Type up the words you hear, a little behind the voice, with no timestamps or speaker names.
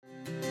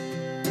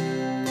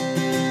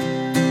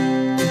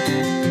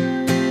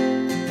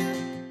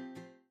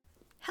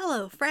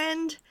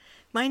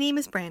My name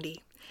is Brandi,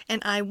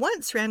 and I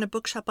once ran a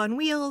bookshop on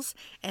wheels,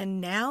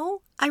 and now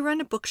I run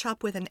a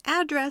bookshop with an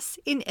address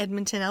in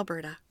Edmonton,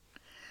 Alberta.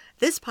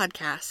 This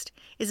podcast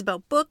is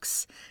about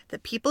books, the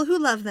people who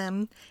love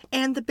them,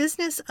 and the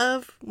business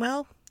of,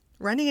 well,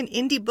 running an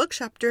indie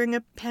bookshop during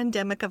a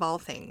pandemic of all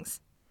things.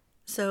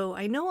 So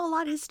I know a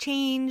lot has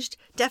changed.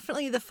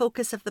 Definitely the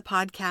focus of the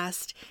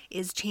podcast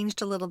is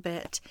changed a little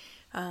bit.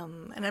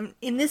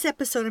 In this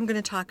episode, I'm going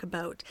to talk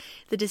about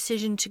the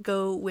decision to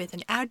go with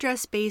an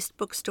address-based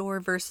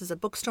bookstore versus a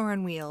bookstore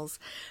on wheels,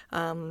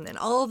 and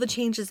all the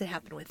changes that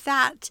happen with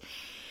that.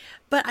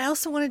 But I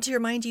also wanted to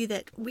remind you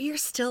that we are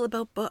still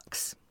about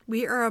books.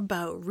 We are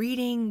about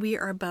reading. We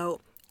are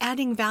about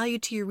adding value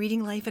to your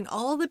reading life and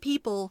all the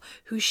people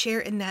who share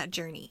in that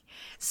journey.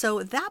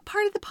 So that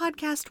part of the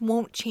podcast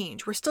won't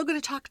change. We're still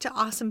going to talk to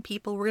awesome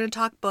people. We're going to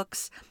talk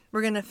books. We're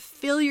going to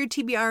fill your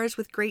TBRs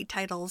with great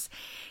titles.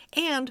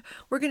 And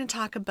we're going to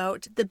talk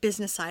about the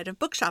business side of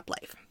bookshop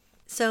life.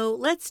 So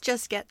let's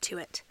just get to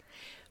it.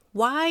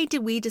 Why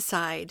did we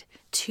decide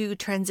to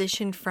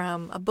transition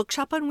from a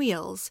bookshop on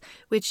wheels,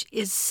 which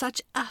is such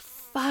a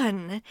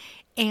fun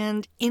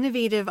and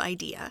innovative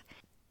idea,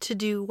 to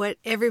do what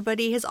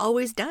everybody has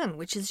always done,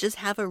 which is just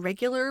have a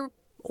regular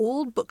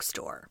old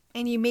bookstore?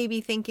 And you may be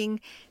thinking,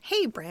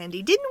 hey,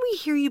 Brandi, didn't we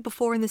hear you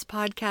before in this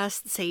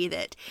podcast say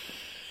that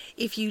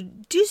if you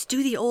just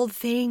do the old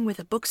thing with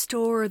a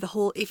bookstore, the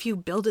whole if you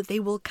build it,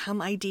 they will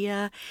come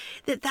idea,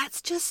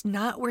 that's just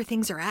not where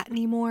things are at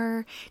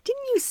anymore?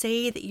 Didn't you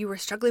say that you were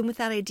struggling with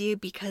that idea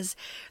because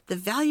the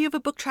value of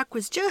a book truck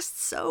was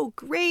just so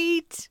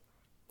great?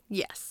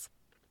 Yes.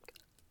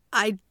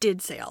 I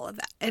did say all of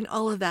that, and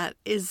all of that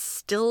is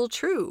still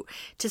true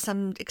to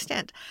some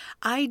extent.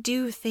 I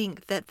do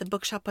think that the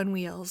Bookshop on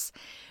Wheels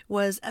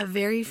was a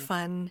very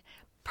fun,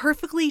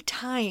 perfectly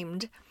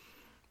timed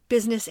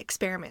business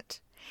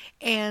experiment.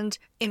 And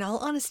in all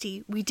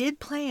honesty, we did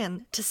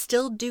plan to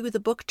still do the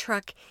book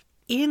truck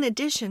in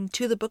addition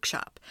to the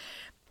bookshop,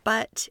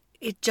 but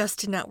it just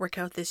did not work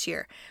out this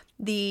year.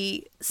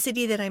 The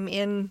city that I'm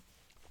in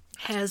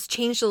has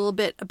changed a little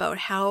bit about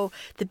how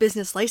the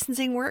business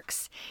licensing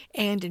works,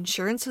 and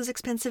insurance was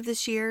expensive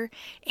this year.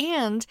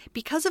 And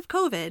because of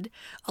COVID,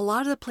 a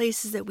lot of the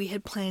places that we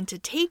had planned to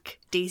take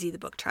Daisy the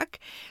book truck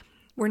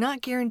were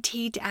not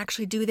guaranteed to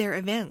actually do their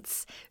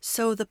events.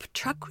 So the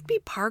truck would be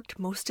parked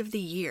most of the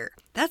year.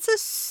 That's a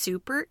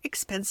super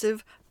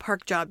expensive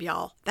park job,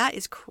 y'all. That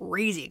is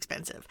crazy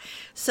expensive.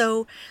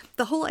 So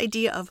the whole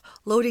idea of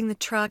loading the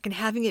truck and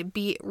having it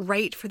be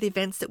right for the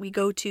events that we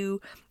go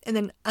to, and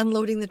then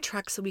unloading the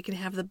truck so we can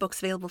have the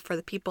books available for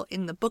the people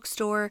in the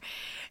bookstore,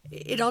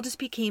 it all just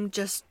became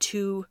just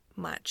too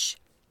much.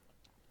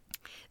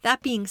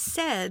 That being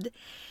said,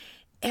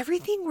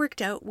 everything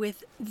worked out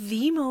with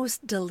the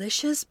most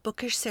delicious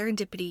bookish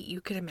serendipity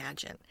you could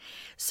imagine.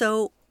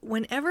 So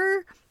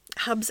whenever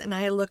Hubs and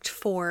I looked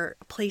for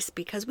a place,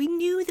 because we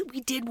knew that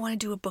we did want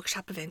to do a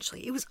bookshop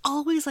eventually, it was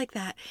always like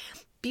that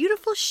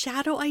beautiful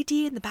shadow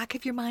idea in the back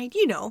of your mind.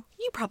 You know,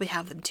 you probably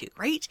have them too,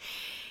 right?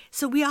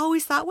 So we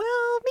always thought,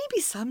 well,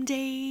 maybe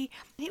someday.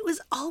 It was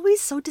always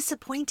so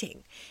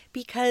disappointing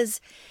because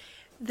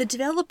the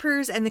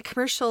developers and the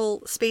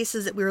commercial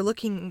spaces that we were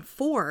looking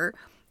for,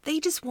 they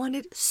just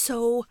wanted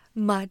so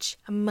much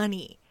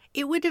money.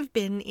 It would have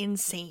been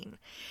insane.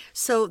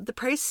 So the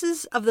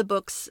prices of the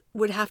books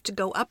would have to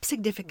go up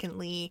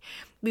significantly.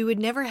 We would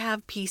never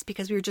have peace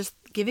because we were just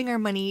giving our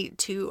money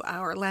to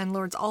our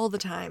landlords all the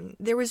time.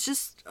 There was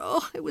just,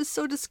 it was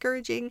so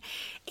discouraging.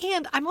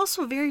 And I'm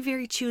also very,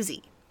 very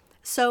choosy.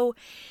 So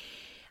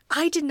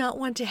I did not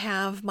want to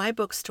have my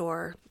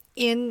bookstore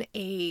in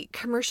a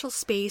commercial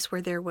space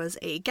where there was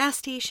a gas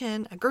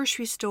station, a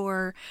grocery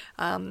store,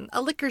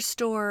 a liquor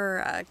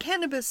store, a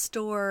cannabis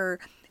store,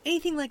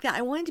 anything like that.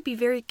 I wanted to be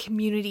very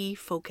community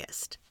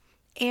focused.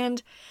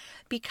 And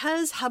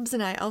because Hubs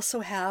and I also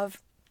have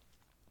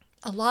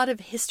a lot of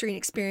history and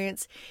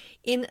experience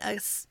in a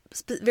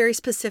very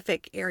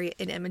specific area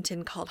in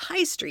Edmonton called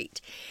High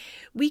Street,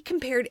 we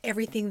compared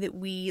everything that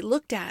we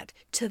looked at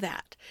to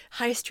that.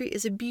 High Street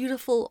is a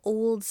beautiful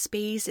old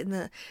space in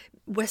the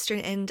western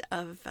end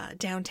of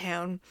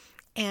downtown,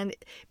 and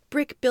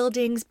brick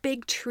buildings,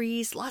 big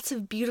trees, lots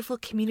of beautiful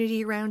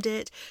community around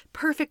it,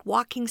 perfect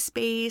walking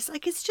space.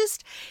 Like it's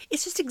just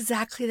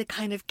exactly the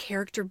kind of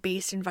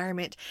character-based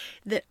environment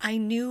that I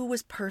knew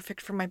was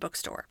perfect for my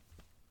bookstore.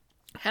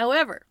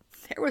 However,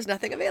 there was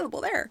nothing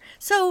available there.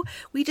 So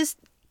we just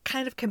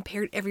kind of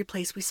compared every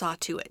place we saw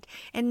to it,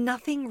 and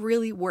nothing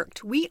really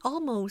worked. We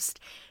almost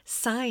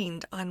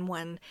signed on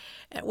one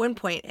at one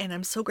point, and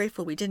I'm so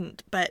grateful we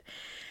didn't. But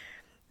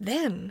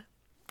then,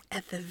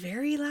 at the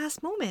very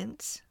last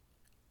moment,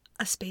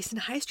 a space in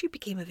High Street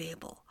became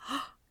available.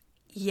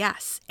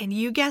 Yes, and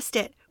you guessed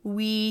it,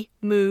 we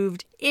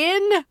moved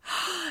in.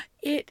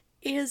 It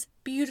is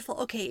beautiful.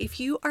 Okay, if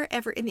you are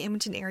ever in the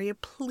Edmonton area,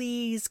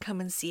 please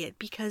come and see it,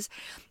 because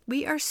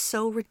we are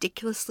so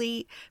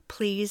ridiculously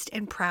pleased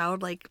and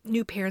proud, like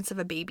new parents of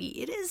a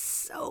baby. It is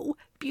so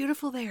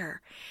beautiful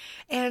there.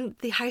 And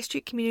the High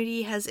Street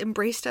community has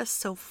embraced us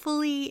so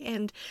fully,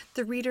 and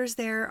the readers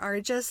there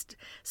are just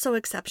so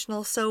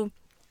exceptional. So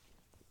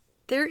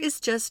there is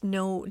just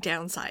no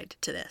downside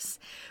to this.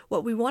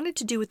 What we wanted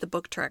to do with the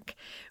Booktruck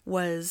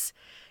was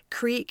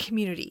create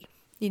community.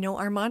 You know,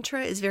 our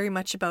mantra is very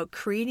much about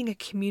creating a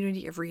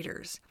community of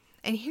readers.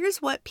 And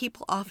here's what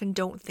people often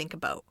don't think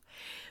about.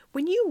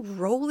 When you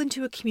roll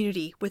into a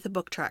community with a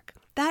Booktruck,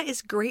 that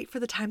is great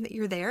for the time that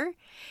you're there,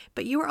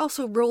 but you are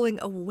also rolling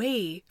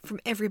away from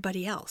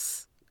everybody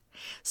else.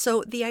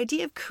 So the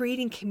idea of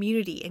creating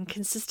community and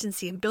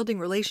consistency and building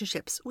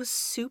relationships was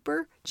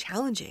super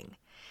challenging.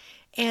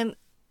 And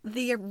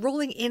the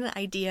rolling in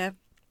idea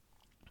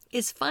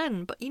is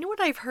fun, but you know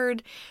what I've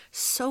heard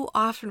so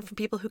often from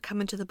people who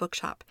come into the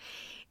bookshop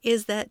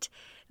is that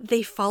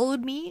they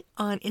followed me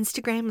on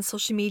Instagram and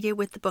social media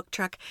with the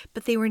Booktruck,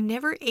 but they were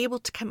never able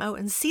to come out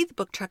and see the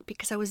Booktruck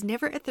because I was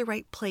never at the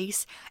right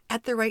place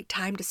at the right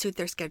time to suit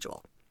their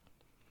schedule.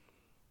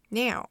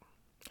 Now,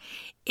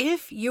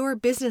 if your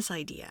business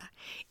idea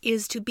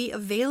is to be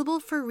available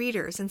for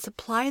readers and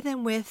supply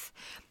them with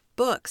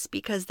books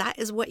because that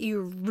is what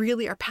you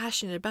really are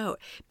passionate about,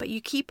 but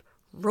you keep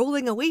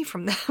rolling away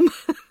from them,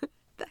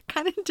 that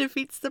kind of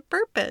defeats the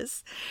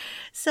purpose.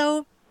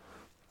 So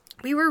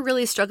we were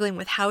really struggling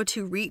with how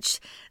to reach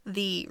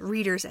the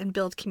readers and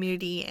build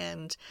community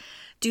and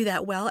do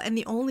that well. And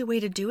the only way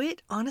to do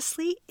it,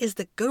 honestly, is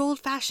the good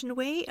old-fashioned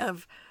way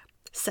of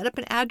set up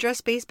an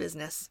address-based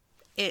business.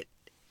 It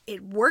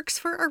works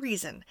for a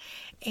reason.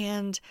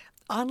 And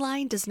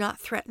online does not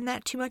threaten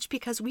that too much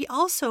because we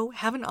also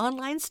have an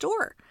online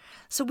store.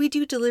 So we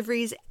do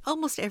deliveries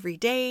almost every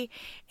day.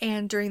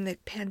 And during the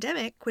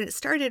pandemic, when it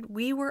started,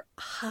 we were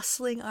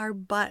hustling our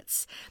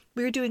butts.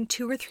 We were doing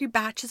 2 or 3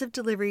 batches of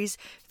deliveries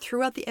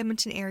throughout the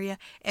Edmonton area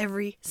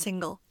every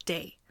single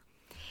day.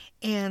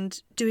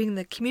 And doing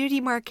the community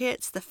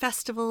markets, the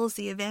festivals,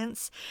 the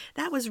events,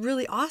 that was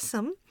really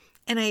awesome.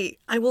 And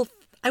I will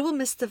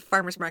miss the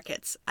farmers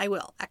markets. I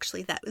will.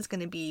 Actually, that is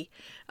going to be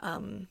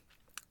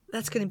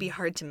that's going to be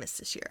hard to miss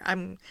this year.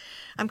 I'm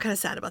kind of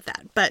sad about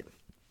that. But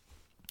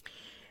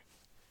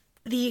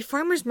the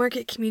farmers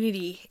market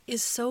community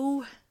is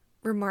so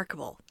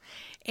remarkable.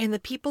 And the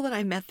people that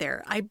I met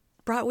there, I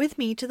brought with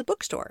me to the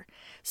bookstore.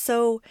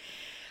 So,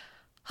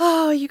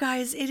 you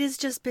guys, it has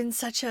just been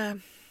such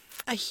a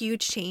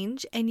huge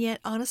change. And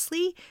yet,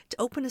 honestly, to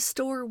open a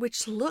store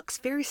which looks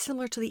very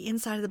similar to the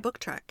inside of the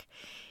Booktruck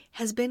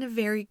has been a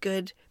very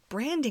good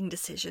branding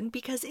decision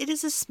because it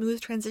is a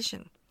smooth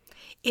transition.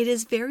 It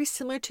is very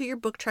similar to your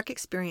Booktruck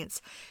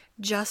experience,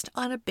 just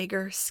on a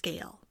bigger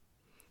scale.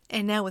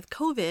 And now with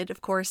COVID,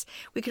 of course,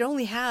 we could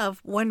only have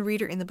one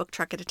reader in the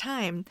Booktruck at a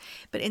time,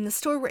 but in the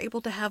store we're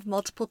able to have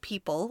multiple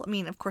people. I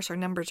mean, of course, our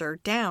numbers are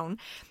down,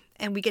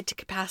 and we get to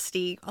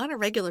capacity on a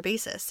regular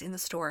basis in the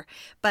store,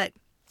 but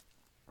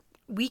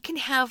we can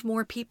have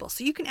more people.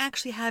 So you can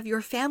actually have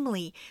your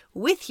family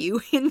with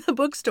you in the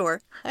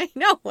bookstore. I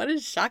know, what a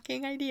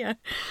shocking idea.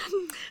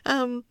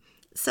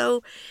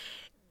 So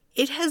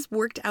it has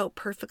worked out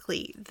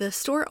perfectly. The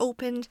store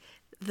opened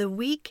the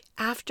week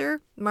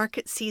after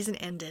market season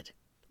ended.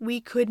 We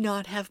could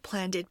not have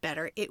planned it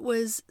better. It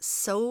was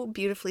so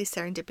beautifully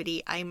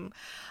serendipity.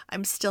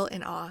 I'm still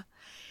in awe.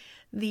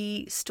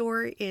 The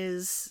store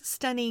is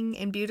stunning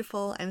and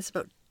beautiful, and it's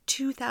about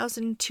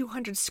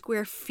 2,200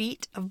 square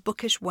feet of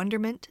bookish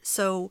wonderment.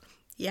 So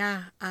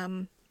yeah,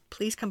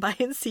 please come by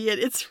and see it.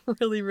 It's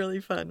really, really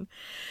fun.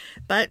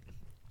 But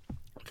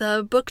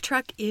the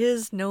Booktruck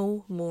is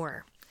no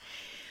more.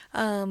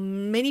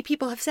 Many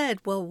people have said,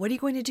 well, what are you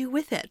going to do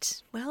with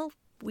it? Well,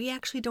 we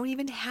actually don't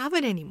even have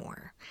it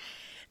anymore.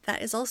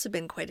 That has also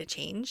been quite a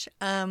change.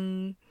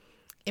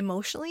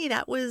 Emotionally,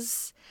 that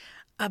was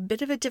a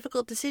bit of a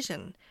difficult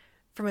decision.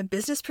 From a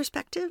business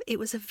perspective, it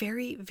was a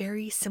very,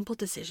 very simple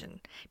decision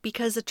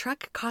because the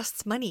truck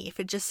costs money if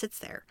it just sits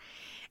there.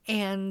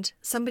 And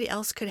somebody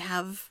else could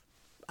have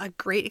a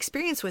great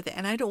experience with it.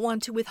 And I don't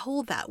want to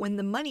withhold that when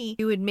the money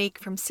you would make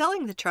from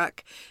selling the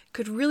truck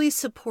could really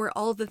support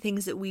all of the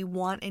things that we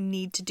want and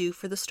need to do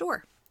for the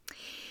store.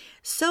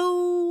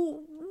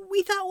 So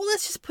we thought, well,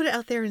 let's just put it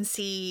out there and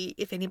see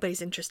if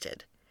anybody's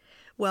interested.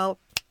 Well,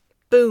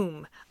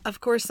 boom.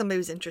 Of course somebody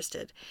was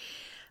interested.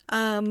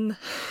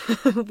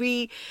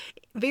 We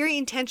very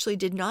intentionally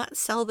did not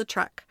sell the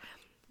truck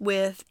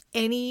with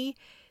any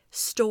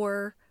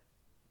store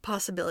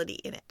possibility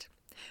in it.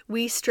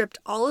 We stripped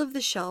all of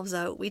the shelves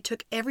out. We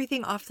took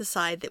everything off the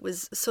side that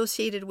was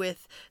associated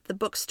with the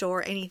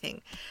bookstore,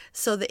 anything,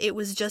 so that it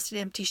was just an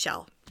empty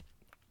shell.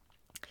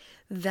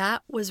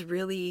 That was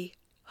really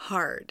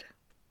hard.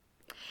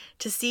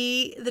 To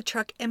see the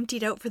truck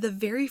emptied out for the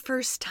very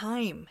first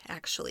time,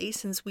 actually,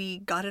 since we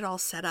got it all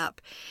set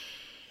up.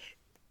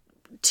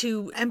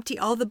 To empty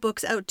all the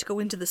books out to go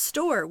into the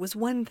store was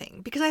one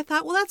thing, because I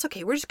thought, well, that's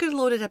okay. We're just going to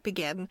load it up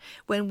again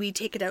when we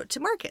take it out to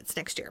markets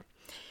next year.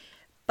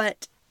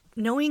 But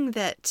knowing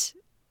that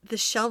the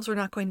shelves were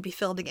not going to be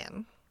filled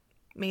again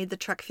made the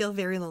truck feel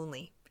very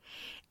lonely.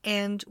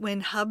 And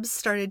when Hubs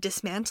started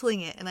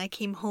dismantling it and I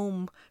came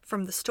home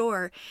from the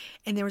store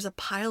and there was a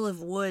pile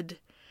of wood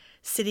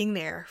sitting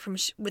there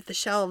with the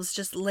shelves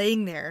just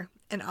laying there,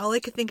 and all I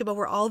could think about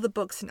were all the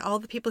books and all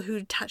the people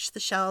who touched the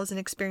shelves and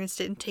experienced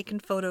it and taken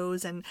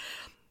photos, and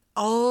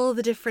all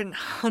the different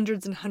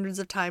hundreds and hundreds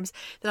of times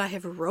that I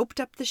have roped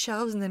up the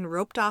shelves and then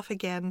roped off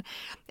again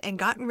and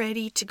gotten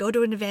ready to go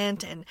to an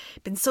event and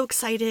been so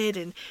excited,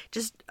 and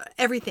just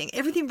everything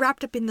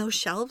wrapped up in those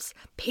shelves,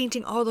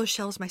 painting all those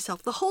shelves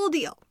myself, the whole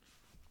deal,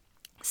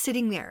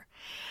 sitting there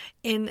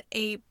in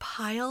a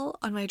pile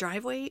on my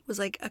driveway was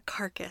like a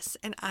carcass.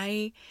 And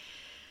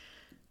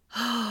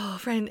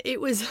friend, it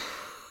was,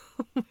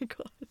 oh my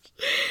gosh,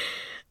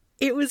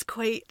 it was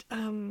quite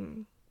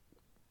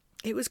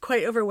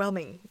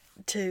overwhelming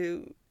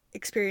to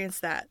experience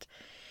that.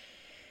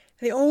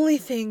 The only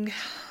thing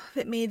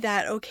that made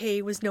that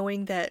okay was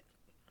knowing that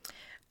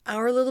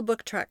our little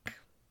book truck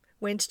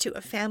went to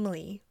a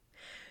family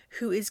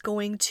who is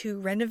going to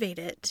renovate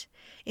it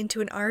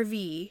into an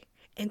RV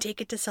and take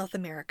it to South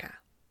America.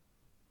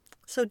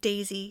 So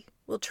Daisy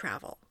will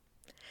travel.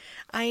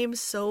 I am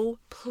so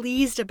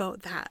pleased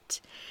about that.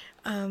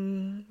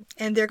 And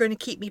they're going to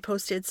keep me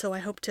posted, so I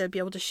hope to be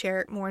able to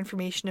share more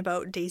information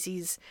about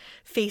Daisy's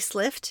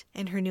facelift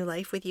and her new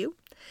life with you.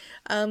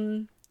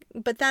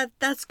 But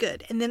that's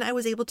good. And then I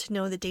was able to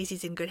know that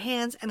Daisy's in good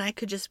hands and I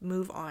could just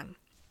move on.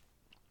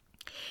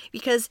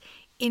 Because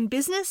in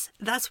business,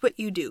 that's what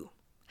you do.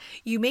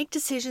 You make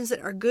decisions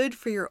that are good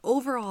for your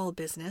overall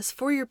business,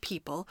 for your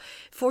people,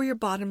 for your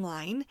bottom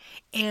line,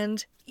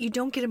 and you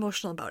don't get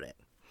emotional about it.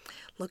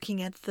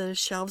 Looking at the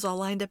shelves all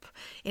lined up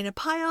in a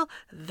pile,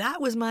 that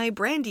was my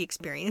Brandi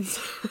experience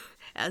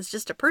as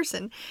just a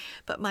person,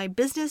 but my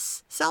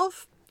business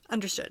self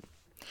understood.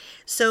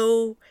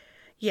 So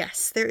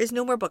yes, there is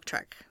no more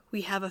Booktruck.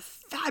 We have a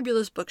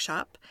fabulous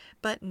bookshop,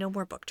 but no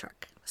more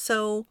Booktruck.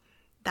 So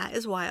that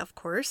is why, of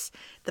course,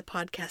 the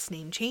podcast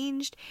name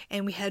changed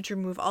and we had to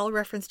remove all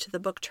reference to the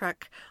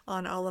Booktruck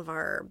on all of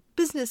our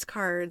business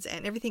cards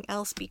and everything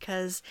else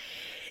because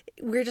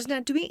we're just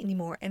not doing it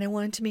anymore. And I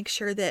wanted to make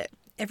sure that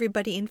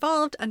everybody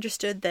involved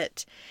understood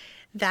that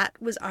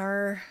that was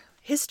our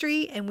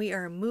history and we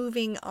are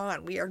moving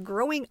on. We are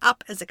growing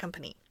up as a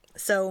company.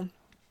 So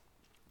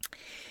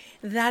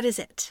that is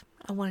it.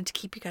 I wanted to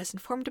keep you guys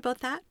informed about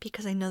that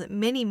because I know that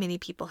many, many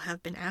people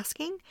have been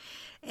asking,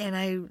 and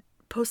I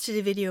posted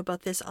a video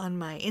about this on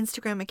my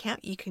Instagram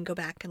account. You can go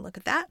back and look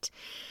at that.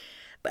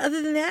 But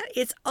other than that,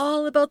 it's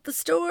all about the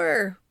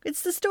store.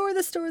 It's the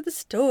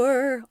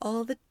store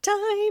all the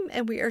time.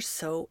 And we are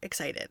so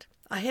excited.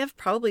 I have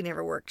probably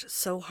never worked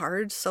so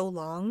hard, so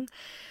long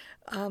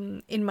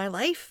in my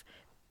life,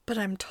 but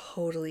I'm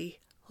totally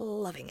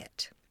loving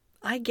it.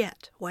 I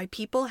get why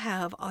people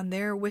have on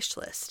their wish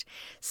list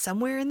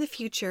somewhere in the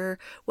future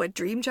what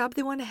dream job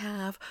they want to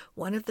have.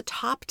 One of the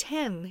top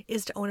 10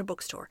 is to own a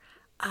bookstore.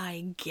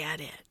 I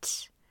get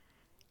it.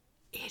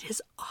 It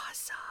is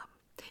awesome.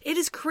 It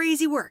is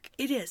crazy work.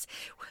 It is.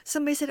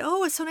 Somebody said,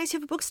 oh, it's so nice you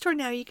have a bookstore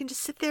now. You can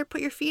just sit there,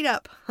 put your feet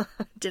up.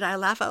 Did I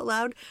laugh out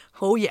loud?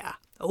 Oh, yeah.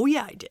 Oh,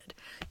 yeah, I did.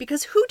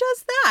 Because who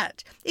does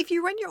that? If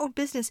you run your own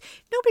business,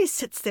 nobody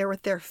sits there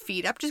with their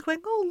feet up just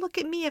going, oh, look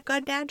at me. I've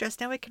got an address.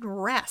 Now I can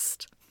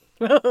rest.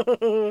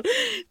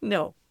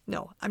 No,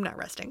 I'm not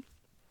resting.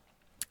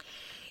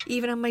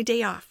 Even on my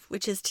day off,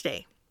 which is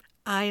today,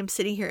 I am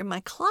sitting here in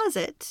my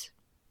closet,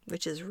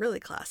 which is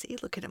really classy,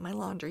 looking at my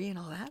laundry and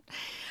all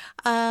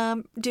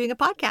that, doing a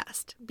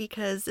podcast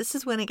because this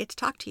is when I get to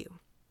talk to you.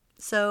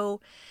 So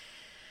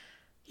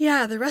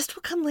yeah, the rest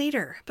will come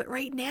later. But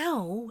right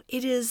now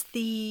it is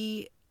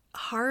the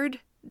hard,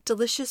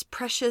 delicious,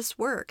 precious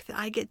work that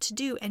I get to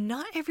do. And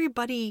not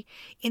everybody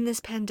in this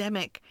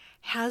pandemic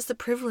has the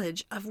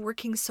privilege of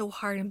working so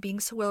hard and being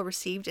so well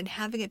received and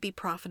having it be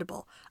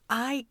profitable.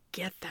 I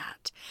get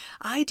that.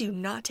 I do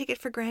not take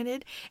it for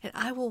granted, and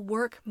I will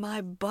work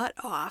my butt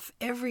off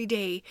every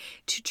day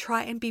to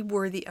try and be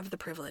worthy of the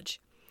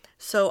privilege.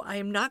 So I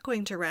am not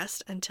going to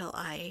rest until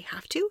I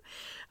have to,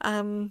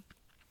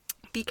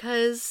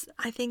 because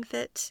I think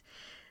that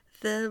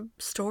the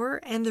store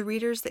and the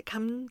readers that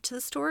come to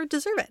the store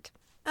deserve it.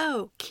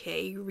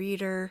 Okay,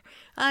 reader,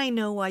 I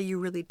know why you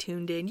really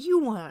tuned in. You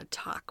want to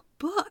talk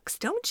books,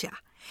 don't ya?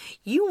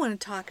 You want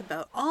to talk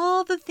about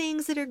all the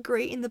things that are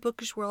great in the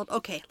bookish world.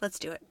 Okay, let's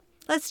do it.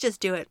 Let's just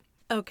do it.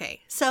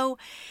 Okay, so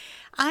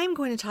I'm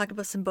going to talk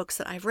about some books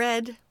that I've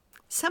read,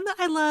 some that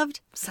I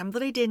loved, some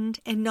that I didn't,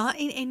 and not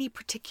in any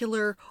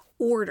particular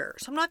order.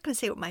 So I'm not going to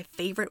say what my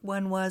favorite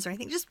one was or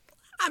anything.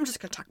 I'm just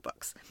going to talk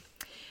books.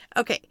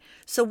 Okay,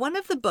 so one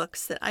of the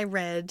books that I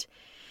read,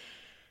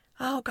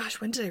 oh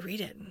gosh, when did I read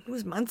it? It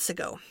was months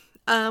ago,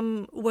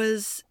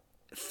 was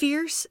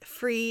Fierce,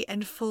 Free,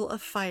 and Full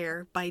of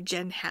Fire by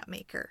Jen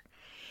Hatmaker.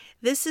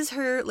 This is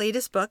her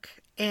latest book,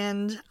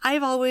 and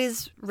I've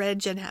always read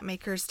Jen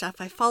Hatmaker's stuff.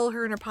 I follow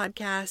her in her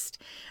podcast.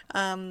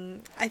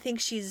 I think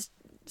she's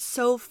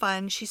so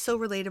fun. She's so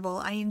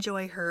relatable. I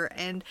enjoy her,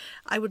 and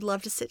I would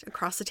love to sit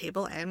across the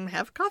table and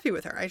have coffee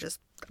with her.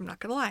 I'm not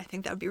gonna lie, I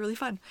think that would be really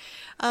fun.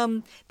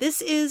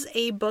 This is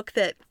a book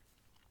that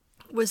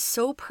was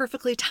so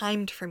perfectly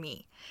timed for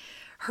me.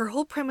 Her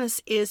whole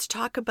premise is to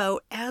talk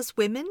about, as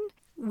women,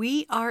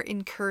 we are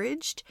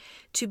encouraged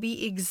to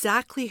be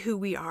exactly who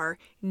we are.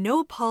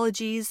 No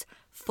apologies,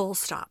 full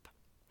stop.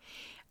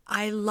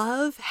 I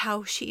love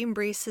how she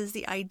embraces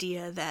the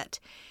idea that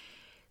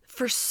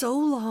for so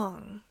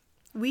long,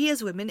 we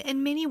as women,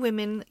 and many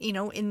women,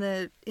 in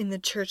the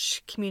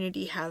church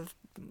community have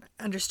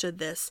understood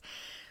this.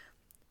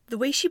 The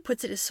way she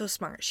puts it is so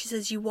smart. She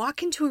says, you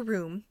walk into a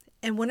room,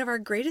 and one of our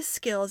greatest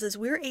skills is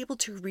we're able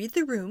to read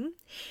the room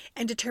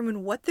and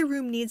determine what the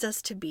room needs us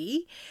to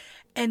be.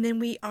 And then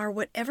we are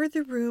whatever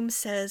the room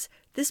says,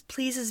 this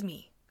pleases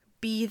me.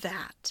 Be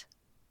that.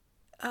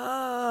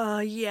 Oh,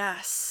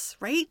 yes,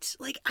 right?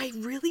 Like, I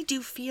really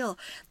do feel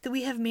that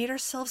we have made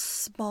ourselves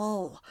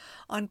small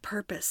on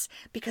purpose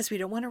because we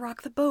don't want to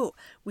rock the boat.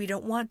 We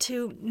don't want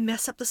to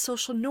mess up the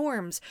social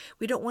norms.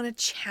 We don't want to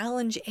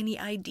challenge any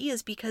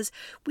ideas because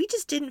we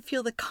just didn't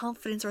feel the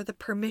confidence or the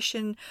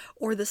permission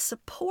or the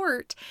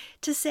support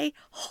to say,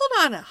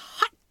 hold on a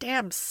hot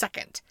damn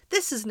second.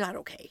 This is not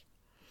okay.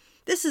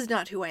 This is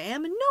not who I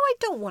am. And no, I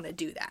don't want to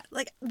do that.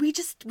 Like, we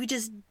just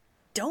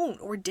don't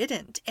or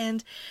didn't.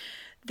 And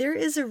there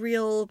is a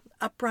real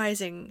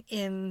uprising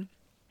in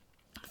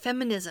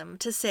feminism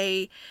to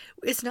say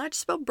it's not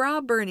just about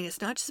bra burning,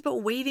 it's not just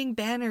about waving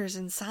banners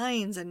and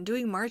signs and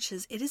doing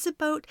marches. It is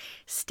about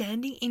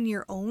standing in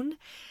your own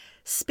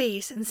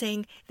space and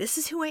saying, this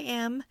is who I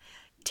am,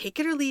 take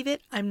it or leave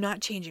it, I'm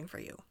not changing for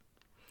you.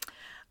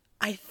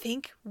 I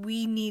think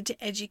we need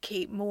to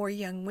educate more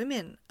young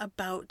women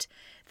about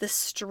the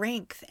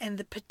strength and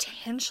the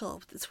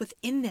potential that's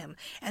within them,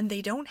 and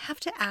they don't have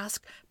to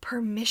ask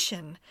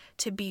permission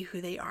to be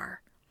who they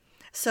are.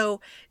 So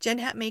Jen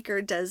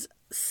Hatmaker does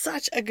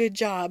such a good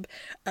job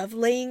of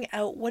laying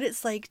out what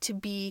it's like to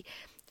be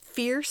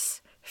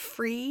fierce,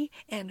 free,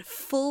 and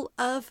full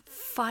of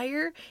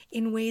fire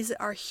in ways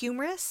that are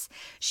humorous.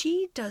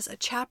 She does a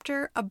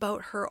chapter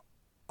about her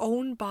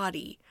own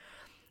body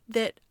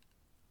that,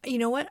 you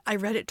know what? I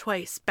read it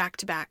twice, back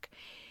to back.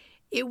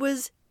 It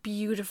was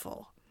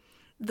beautiful.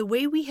 The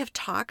way we have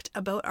talked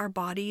about our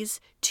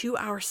bodies to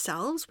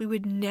ourselves, we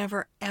would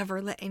never,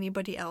 ever let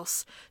anybody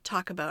else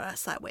talk about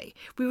us that way.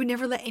 We would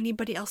never let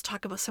anybody else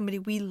talk about somebody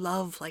we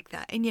love like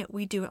that. And yet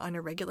we do it on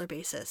a regular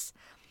basis.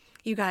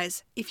 You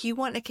guys, if you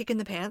want a kick in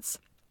the pants,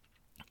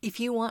 if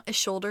you want a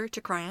shoulder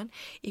to cry on,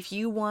 if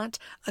you want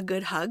a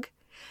good hug,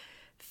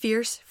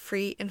 Fierce,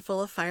 Free, and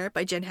Full of Fire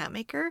by Jen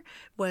Hatmaker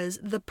was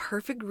the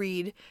perfect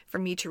read for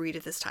me to read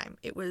at this time.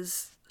 It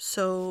was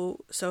so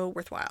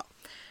worthwhile.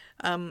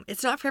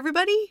 It's not for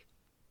everybody,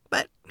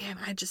 but man,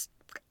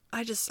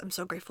 I'm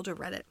so grateful to have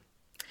read it.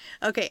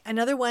 Okay,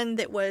 another one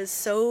that was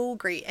so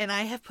great, and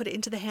I have put it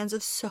into the hands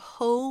of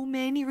so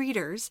many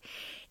readers,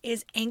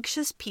 is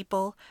Anxious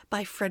People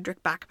by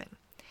Fredrik Backman.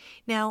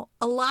 Now,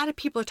 a lot of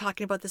people are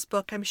talking about this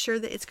book. I'm sure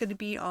that it's going to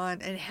be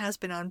on, and it has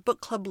been on,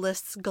 book club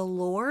lists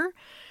galore,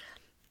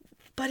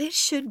 but it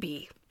should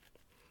be.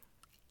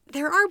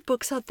 There are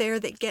books out there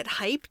that get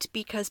hyped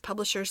because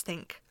publishers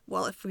think,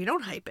 well, if we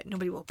don't hype it,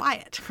 nobody will buy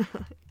it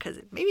because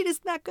maybe it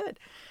isn't that good.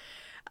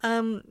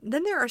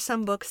 Then there are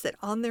some books that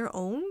on their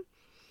own,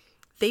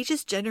 they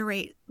just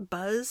generate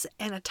buzz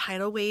and a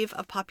tidal wave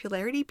of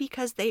popularity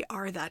because they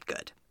are that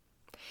good.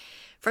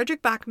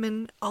 Fredrik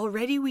Backman,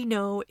 already we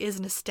know, is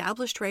an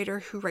established writer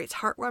who writes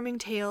heartwarming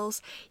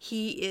tales.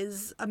 He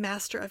is a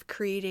master of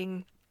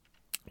creating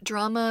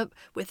drama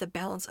with a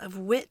balance of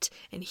wit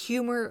and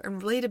humor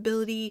and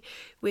relatability,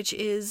 which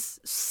is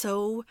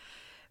so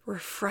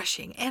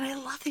refreshing. And I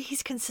love that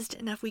he's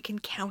consistent enough we can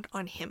count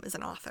on him as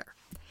an author.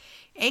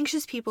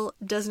 Anxious People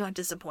does not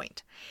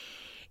disappoint.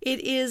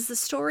 It is the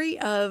story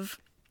of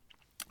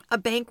a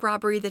bank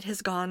robbery that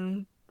has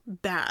gone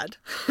bad.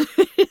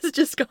 It's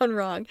just gone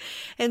wrong.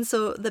 And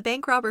so the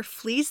bank robber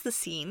flees the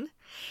scene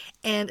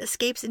and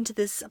escapes into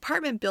this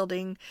apartment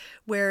building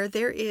where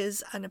there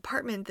is an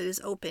apartment that is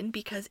open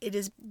because it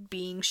is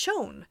being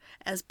shown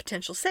as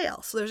potential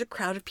sale. So there's a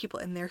crowd of people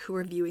in there who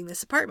are viewing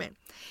this apartment.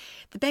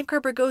 The bank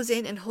robber goes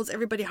in and holds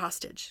everybody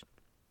hostage.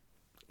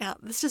 Now,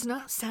 this does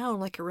not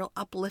sound like a real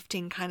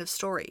uplifting kind of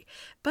story,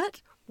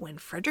 but when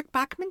Fredrik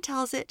Backman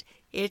tells it,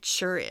 it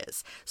sure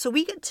is. So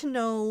we get to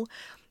know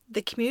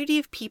the community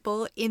of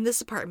people in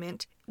this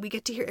apartment. We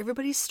get to hear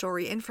everybody's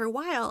story. And for a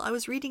while, I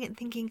was reading it and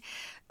thinking,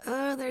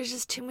 there's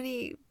just too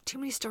many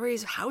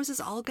stories. How is this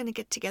all going to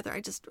get together?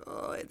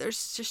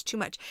 There's just too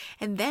much.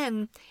 And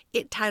then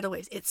it tidal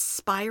waves. It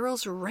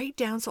spirals right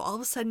down. So all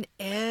of a sudden,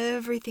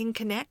 everything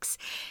connects.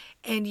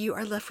 And you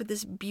are left with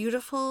this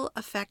beautiful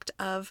effect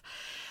of,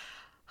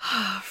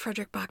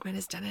 Fredrik Backman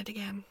has done it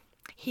again.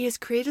 He has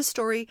created a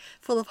story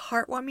full of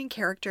heartwarming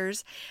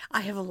characters.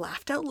 I have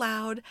laughed out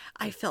loud.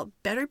 I felt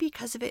better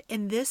because of it.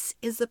 And this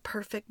is the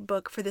perfect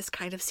book for this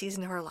kind of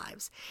season of our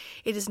lives.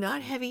 It is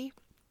not heavy.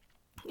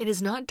 It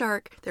is not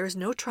dark. There is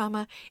no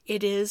trauma.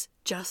 It is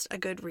just a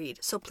good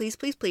read. So please,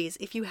 please, please,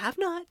 if you have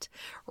not,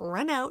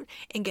 run out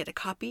and get a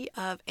copy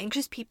of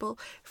Anxious People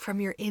from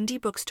your indie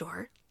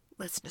bookstore.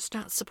 Let's just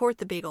not support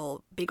the big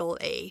old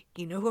A.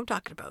 You know who I'm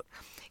talking about.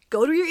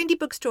 Go to your indie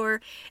bookstore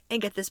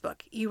and get this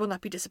book. You will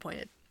not be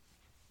disappointed.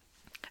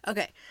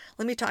 Okay,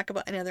 let me talk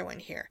about another one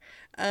here.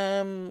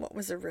 What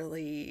was a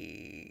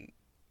really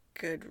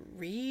good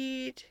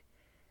read?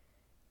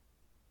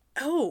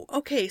 Oh,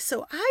 okay,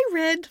 so I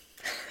read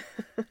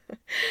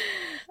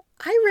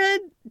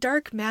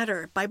Dark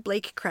Matter by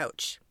Blake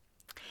Crouch.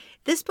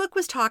 This book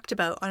was talked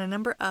about on a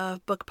number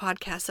of book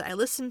podcasts that I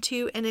listened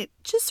to, and it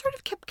just sort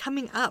of kept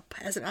coming up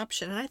as an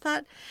option. And I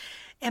thought,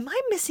 am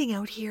I missing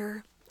out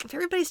here? If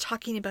everybody's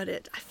talking about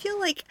it, I feel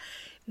like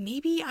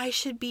maybe I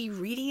should be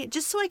reading it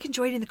just so I can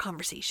join in the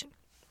conversation.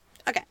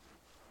 Okay,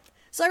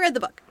 so I read the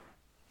book.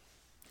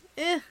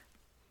 It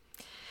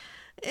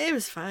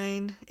was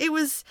fine.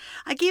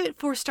 I gave it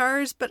 4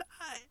 stars, but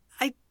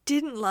I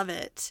didn't love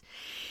it.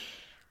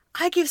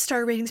 I give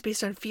star ratings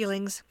based on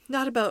feelings,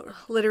 not about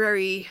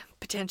literary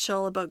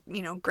potential, about,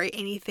 great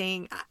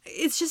anything.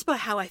 It's just about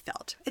how I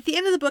felt. At the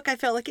end of the book, I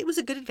felt like it was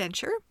a good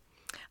adventure.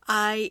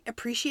 I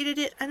appreciated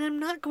it, and I'm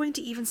not going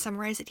to even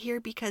summarize it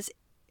here because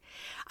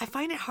I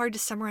find it hard to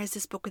summarize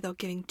this book without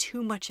giving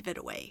too much of it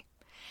away.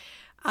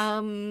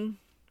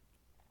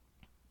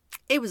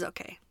 It was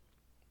okay.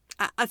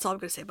 That's all I'm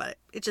going to say about it.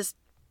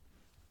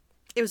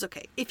 It was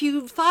okay. If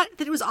you thought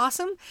that it was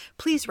awesome,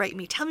 please write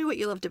me. Tell me what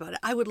you loved about it.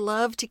 I would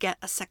love to get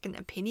a second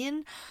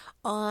opinion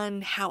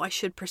on how I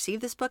should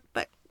perceive this book,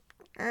 but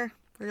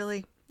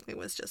really, it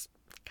was just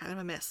kind of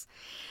a miss.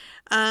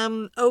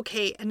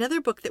 Okay,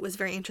 another book that was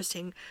very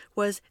interesting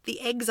was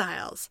The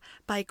Exiles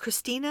by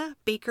Christina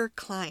Baker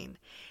Klein.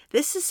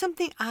 This is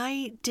something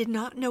I did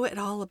not know at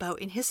all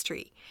about in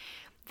history,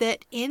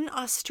 that in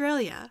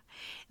Australia,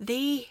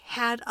 they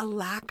had a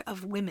lack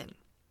of women.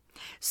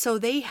 So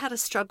they had a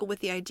struggle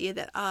with the idea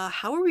that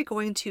how are we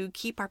going to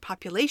keep our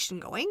population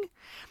going?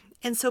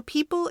 And so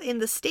people in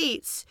the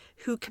States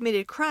who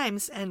committed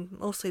crimes, and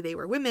mostly they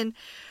were women,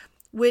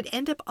 would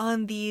end up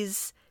on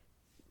these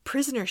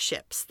prisoner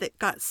ships that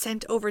got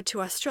sent over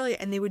to Australia,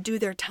 and they would do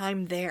their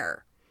time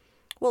there.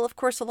 Well, of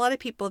course, a lot of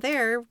people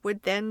there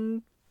would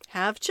then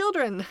have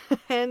children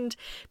and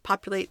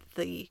populate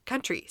the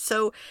country.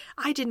 So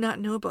I did not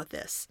know about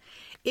this.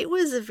 It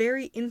was a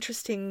very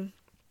interesting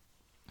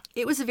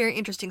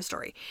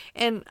story,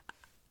 and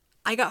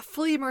I got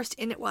fully immersed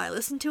in it while I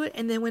listened to it,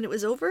 and then when it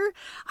was over,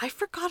 I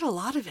forgot a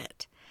lot of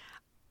it.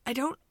 I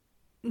don't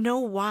know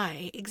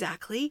why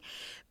exactly,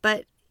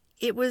 but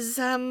it was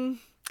a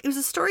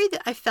story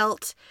that I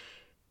felt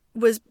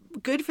was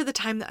good for the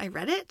time that I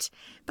read it,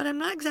 but I'm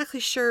not exactly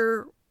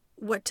sure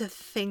what to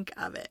think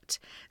of it.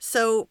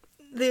 So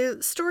the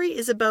story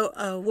is about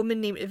a woman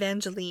named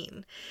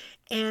Evangeline,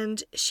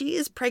 and she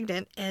is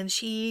pregnant, and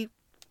she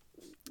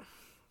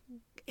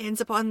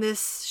ends up on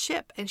this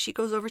ship, and she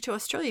goes over to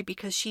Australia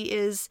because she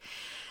is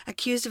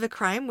accused of a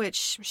crime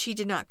which she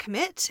did not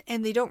commit,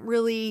 and they don't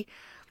really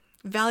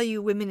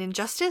value women in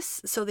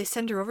justice, so they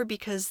send her over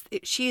because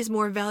she is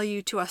more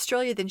value to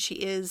Australia than she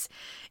is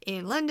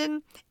in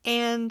London.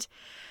 And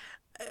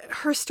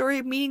her story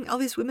of meeting all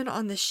these women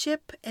on the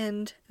ship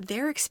and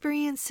their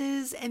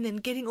experiences, and then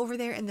getting over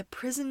there and the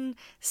prison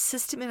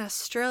system in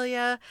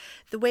Australia,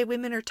 the way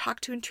women are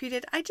talked to and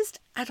treated. I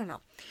don't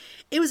know.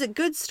 It was a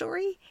good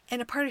story and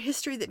a part of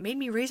history that made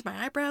me raise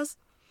my eyebrows.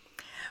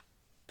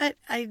 But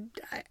I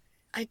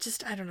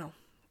don't know.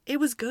 It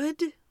was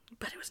good,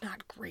 but it was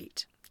not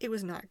great. It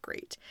was not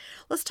great.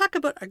 Let's talk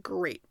about a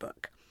great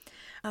book.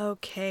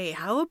 Okay,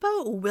 how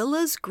about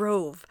Willa's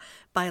Grove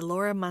by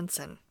Laura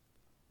Munson?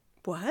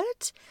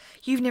 What?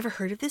 You've never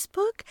heard of this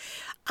book?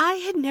 I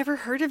had never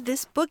heard of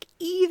this book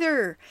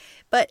either.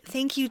 But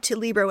thank you to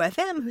Libro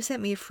FM, who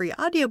sent me a free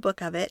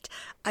audiobook of it.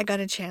 I got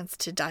a chance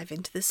to dive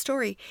into this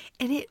story,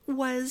 and it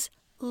was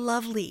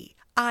lovely.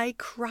 I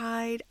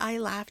cried, I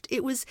laughed.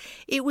 It was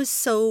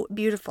so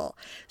beautiful.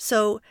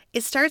 So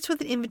it starts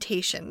with an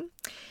invitation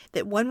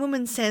that one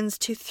woman sends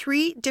to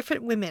 3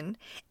 different women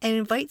and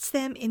invites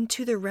them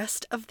into the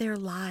rest of their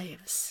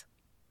lives.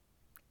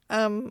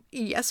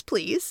 Yes,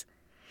 please.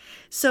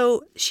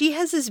 So she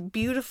has this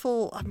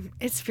beautiful,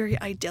 it's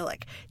very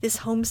idyllic, this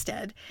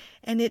homestead,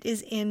 and it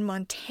is in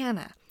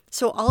Montana.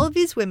 So all of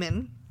these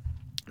women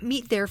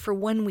meet there for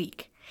 1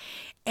 week,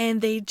 and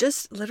they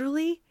just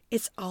literally,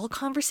 it's all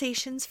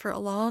conversations for a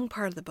long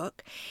part of the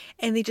book,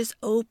 and they just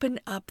open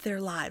up their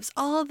lives.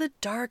 All the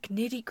dark,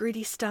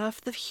 nitty-gritty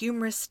stuff, the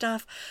humorous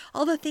stuff,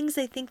 all the things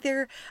they think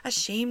they're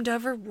ashamed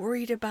of or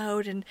worried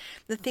about, and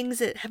the things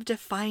that have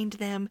defined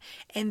them,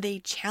 and they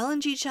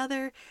challenge each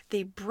other.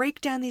 They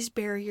break down these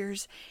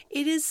barriers.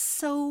 It is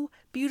so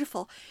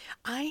beautiful.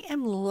 I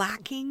am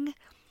lacking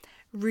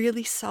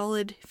really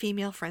solid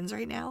female friends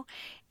right now,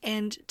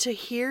 and to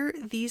hear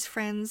these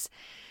friends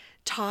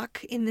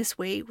talk in this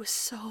way was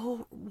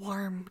so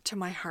warm to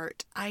my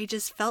heart. I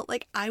just felt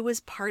like I was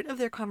part of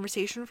their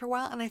conversation for a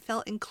while, and I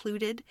felt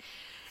included,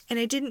 and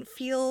I didn't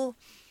feel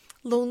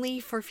lonely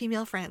for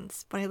female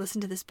friends when I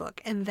listened to this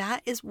book. And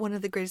that is one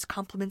of the greatest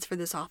compliments for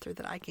this author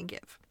that I can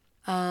give.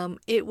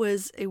 It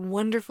was a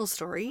wonderful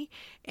story,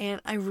 and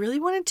I really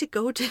wanted to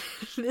go to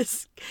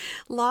this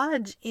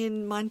lodge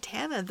in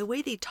Montana. The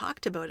way they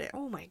talked about it,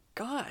 oh my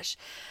gosh.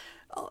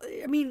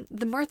 I mean,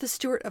 the Martha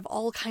Stewart of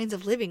all kinds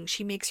of living.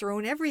 She makes her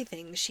own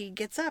everything. She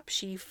gets up,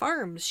 she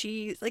farms,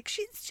 she's,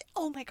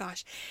 oh my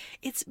gosh,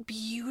 it's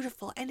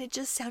beautiful. And it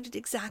just sounded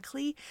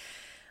exactly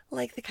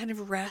like the kind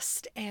of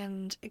rest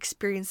and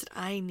experience that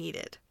I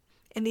needed.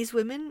 And these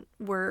women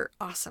were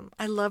awesome.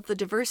 I loved the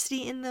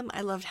diversity in them.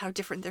 I loved how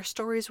different their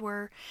stories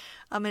were.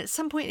 And at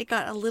some point it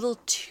got a little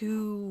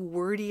too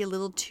wordy, a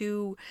little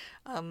too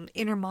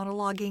inner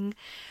monologuing.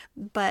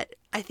 But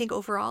I think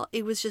overall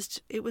it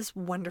was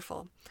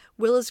wonderful.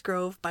 Willows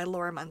Grove by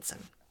Laura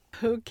Munson.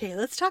 Okay,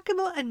 let's talk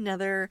about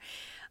another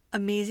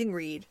amazing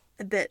read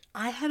that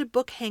I had a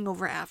book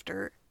hangover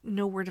after,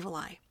 no word of a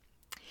lie.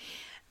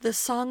 The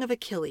Song of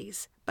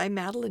Achilles by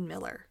Madeline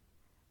Miller.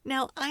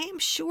 Now, I am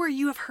sure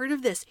you have heard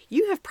of this.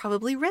 You have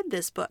probably read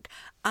this book.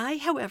 I,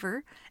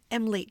 however,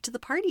 am late to the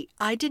party.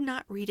 I did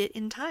not read it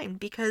in time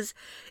because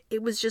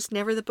it was just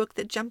never the book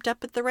that jumped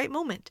up at the right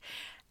moment.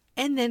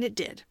 And then it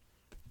did.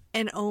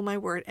 And oh my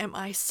word, am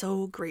I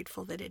so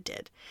grateful that it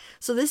did.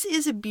 So this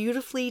is a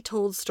beautifully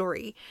told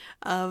story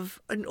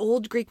of an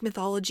old Greek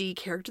mythology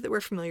character that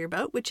we're familiar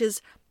about, which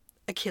is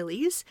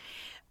Achilles.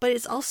 But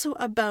it's also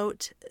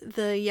about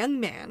the young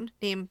man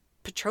named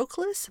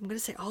Patroclus. I'm going to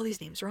say all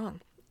these names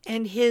wrong.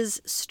 And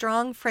his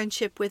strong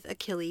friendship with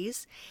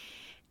Achilles.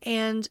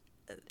 And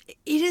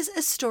it is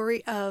a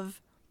story of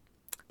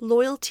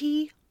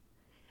loyalty,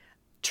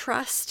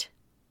 trust,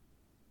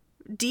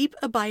 deep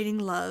abiding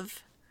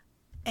love,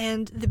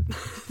 and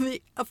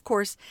of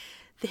course,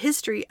 the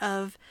history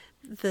of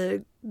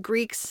the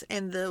Greeks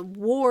and the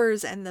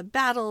wars and the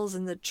battles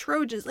and the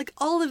Trojans, like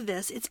all of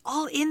this, it's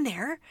all in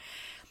there.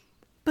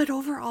 But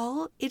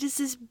overall, it is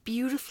this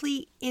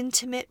beautifully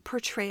intimate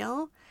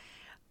portrayal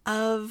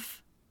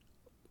of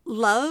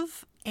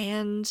love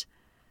and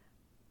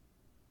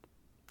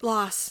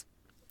loss.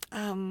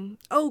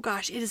 Oh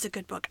gosh, it is a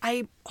good book.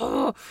 I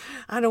don't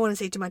want to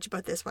say too much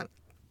about this one.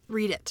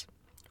 Read it.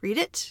 Read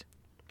it.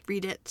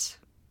 Read it.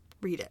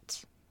 Read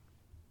it.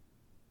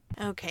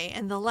 Okay,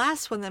 and the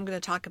last one that I'm going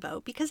to talk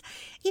about, because,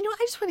 I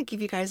just want to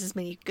give you guys as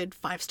many good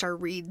 5-star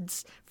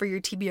reads for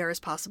your TBR as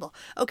possible.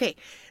 Okay,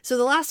 so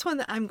the last one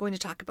that I'm going to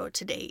talk about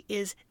today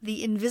is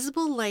The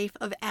Invisible Life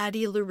of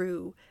Addie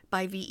LaRue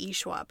by V.E.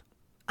 Schwab.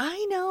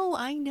 I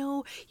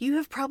know. You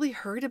have probably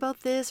heard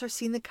about this or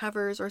seen the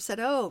covers or said,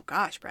 oh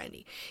gosh,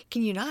 Brandi,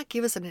 can you not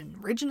give us an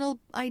original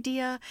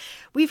idea?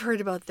 We've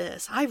heard about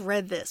this. I've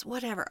read this,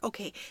 whatever.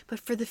 Okay, but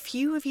for the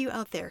few of you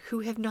out there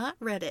who have not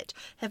read it,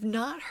 have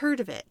not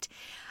heard of it,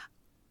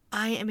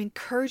 I am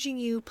encouraging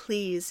you,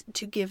 please,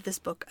 to give this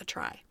book a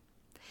try.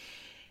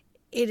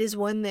 It is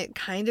one that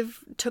kind of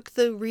took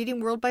the reading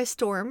world by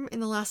storm in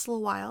the last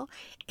little while,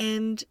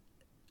 and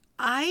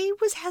I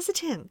was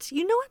hesitant.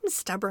 I'm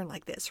stubborn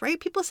like this, right?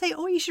 People say,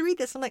 oh, you should read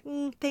this. I'm like,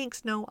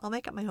 thanks. No, I'll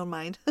make up my own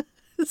mind.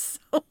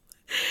 So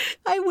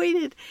I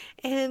waited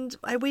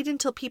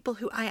until people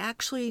who I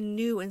actually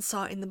knew and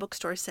saw in the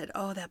bookstore said,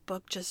 oh, that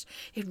book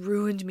it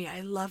ruined me.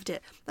 I loved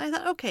it. And I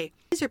thought, okay,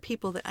 these are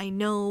people that I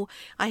know.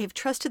 I have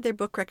trusted their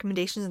book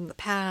recommendations in the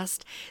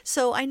past.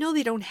 So I know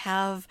they don't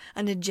have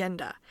an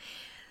agenda.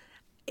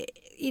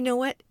 You know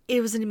what?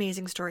 It was an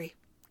amazing story.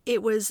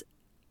 It was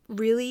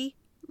really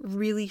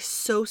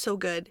so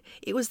good.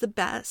 It was the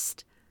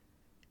best,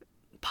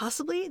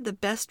 possibly the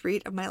best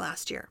read of my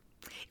last year.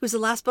 It was the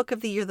last book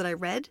of the year that I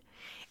read,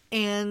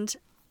 and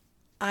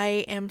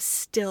I am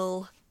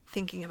still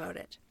thinking about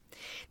it.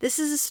 This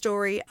is a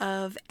story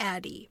of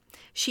Addie.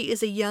 She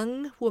is a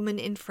young woman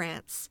in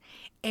France,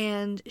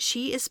 and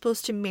she is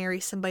supposed to marry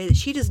somebody that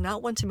she does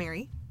not want to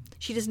marry.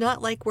 She does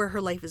not like where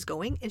her life is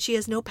going, and she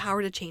has no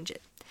power to change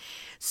it.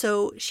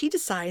 So she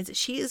decides that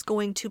she is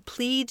going to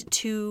plead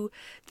to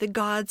the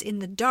gods in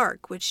the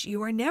dark, which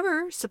you are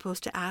never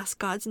supposed to ask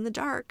gods in the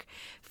dark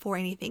for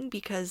anything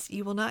because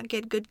you will not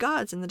get good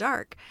gods in the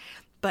dark.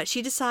 But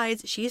she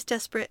decides she is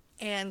desperate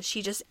and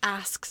she just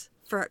asks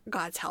for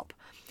God's help.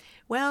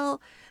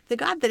 Well, the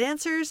God that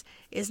answers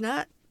is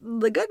not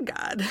the good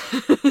God.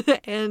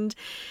 And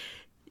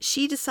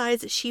she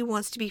decides that she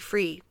wants to be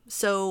free.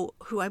 So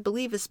who I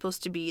believe is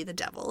supposed to be the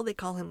devil, they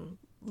call him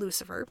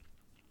Lucifer.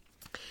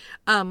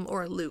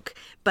 Or Luke,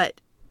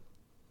 but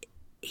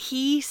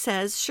he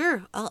says,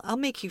 sure, I'll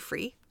make you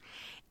free.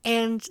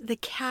 And the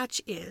catch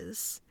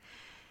is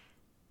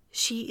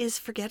she is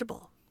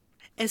forgettable.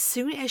 As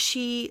soon as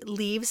she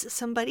leaves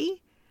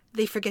somebody,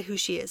 they forget who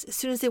she is. As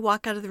soon as they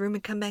walk out of the room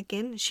and come back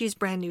in, she's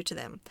brand new to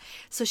them.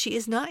 So she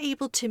is not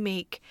able to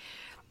make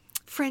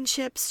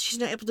friendships. She's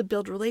not able to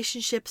build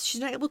relationships.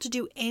 She's not able to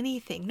do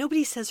anything.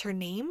 Nobody says her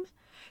name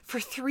for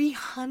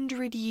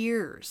 300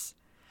 years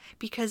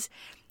because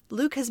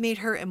Luke has made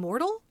her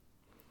immortal,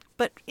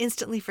 but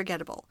instantly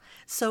forgettable.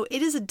 So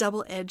it is a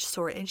double-edged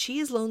sword, and she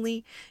is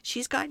lonely.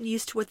 She's gotten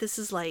used to what this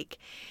is like,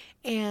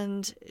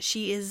 and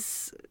she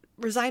is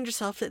resigned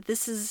herself that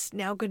this is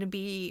now going to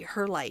be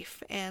her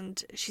life,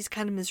 and she's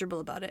kind of miserable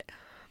about it.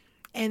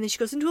 And then she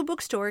goes into a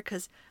bookstore,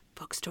 because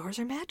bookstores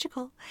are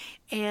magical,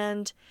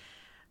 and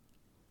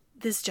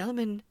this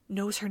gentleman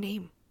knows her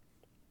name.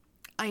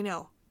 I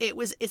know.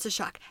 It's a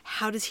shock.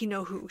 How does he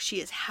know who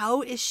she is?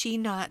 How is she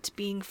not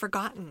being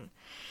forgotten?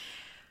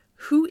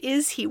 Who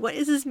is he? What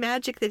is this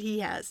magic that he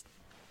has?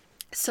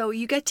 So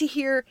you get to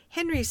hear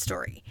Henry's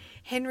story.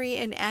 Henry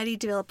and Addie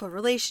develop a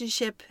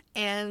relationship,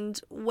 and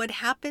what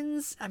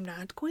happens, I'm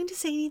not going to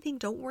say anything.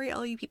 Don't worry,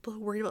 all you people who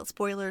are worried about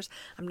spoilers.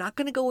 I'm not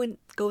going to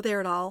go there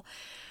at all.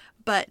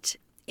 But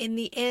in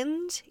the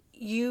end,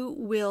 you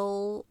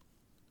will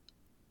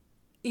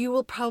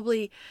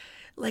probably,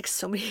 like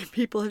so many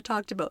people have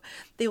talked about,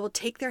 they will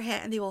take their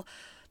hand and they will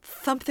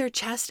thump their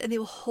chest and they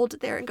will hold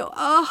it there and go,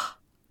 oh,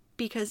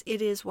 because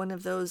it is one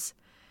of those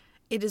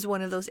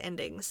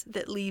endings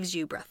that leaves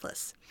you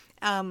breathless.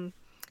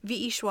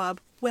 V.E.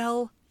 Schwab,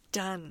 well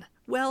done.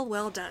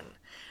 Well done.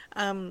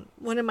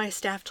 One of my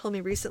staff told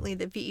me recently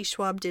that V.E.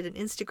 Schwab did an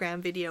Instagram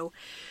video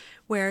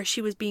where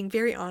she was being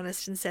very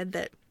honest and said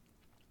that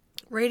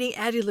writing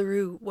Addie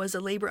LaRue was a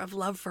labor of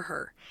love for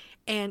her.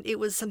 And it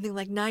was something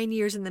like 9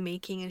 years in the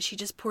making, and she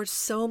just poured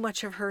so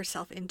much of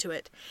herself into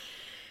it.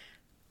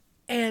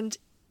 And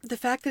the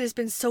fact that it's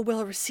been so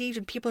well received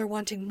and people are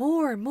wanting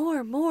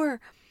more.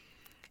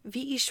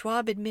 V.E.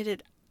 Schwab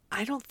admitted,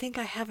 I don't think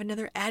I have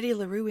another Addie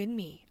LaRue in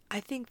me. I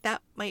think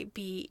that might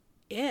be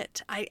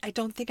it. I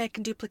don't think I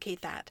can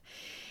duplicate that.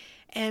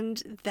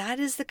 And that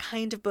is the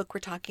kind of book we're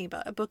talking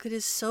about. A book that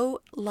is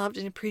so loved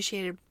and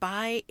appreciated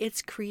by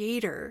its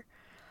creator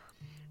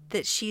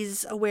that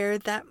she's aware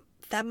that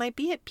that might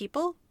be it,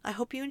 people. I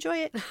hope you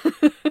enjoy it.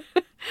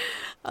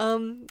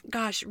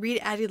 Gosh, read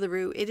Addie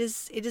LaRue. It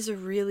is a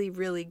really,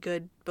 really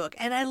good book.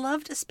 And I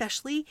loved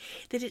especially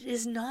that it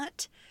is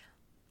not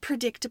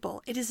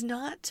predictable. It is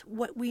not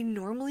what we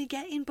normally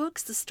get in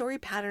books. The story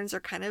patterns are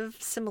kind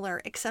of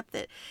similar, except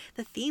that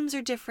the themes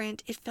are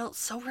different. It felt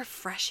so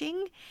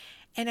refreshing.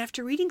 And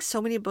after reading so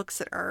many books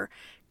that are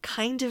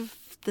kind of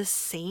the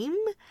same,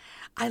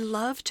 I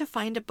love to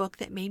find a book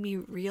that made me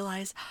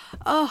realize,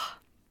 oh,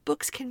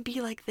 books can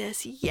be like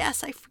this.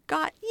 Yes, I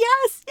forgot.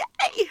 Yes,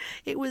 yay!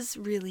 It was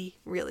really,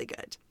 really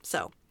good.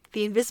 So,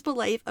 The Invisible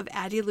Life of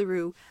Addie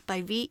LaRue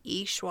by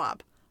V.E.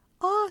 Schwab.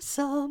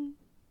 Awesome!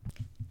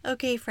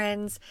 Okay,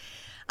 friends,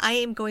 I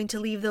am going to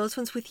leave those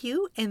ones with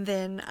you, and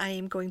then I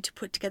am going to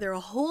put together a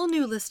whole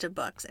new list of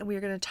books, and we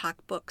are going to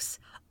talk books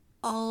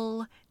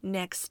all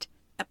next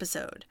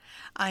episode.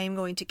 I am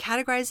going to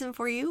categorize them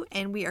for you,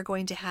 and we are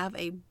going to have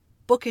a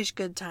bookish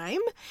good time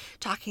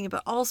talking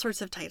about all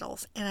sorts of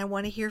titles, and I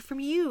want to hear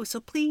from you. So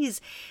please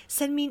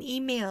send me an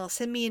email,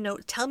 send me a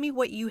note, tell me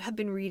what you have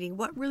been reading,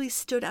 what really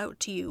stood out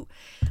to you.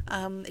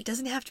 It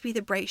doesn't have to be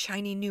the bright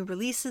shiny new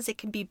releases. It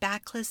can be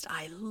backlist.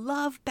 I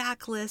love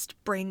backlist.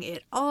 Bring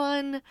it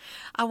on.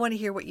 I want to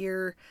hear what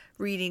you're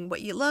reading,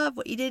 what you love,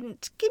 what you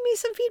didn't. Give me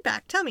some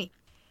feedback. Tell me.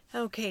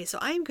 Okay, so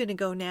I'm going to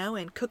go now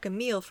and cook a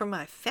meal for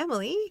my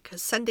family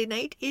because Sunday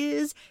night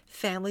is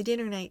family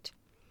dinner night.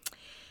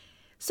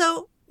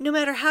 So no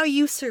matter how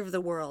you serve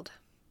the world,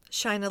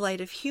 shine a light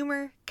of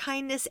humor,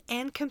 kindness,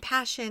 and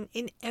compassion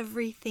in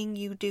everything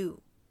you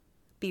do.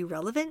 Be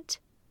relevant,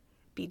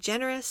 be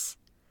generous,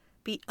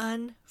 be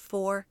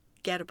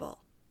unforgettable.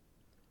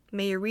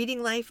 May your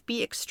reading life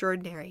be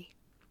extraordinary.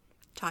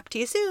 Talk to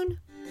you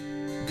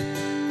soon.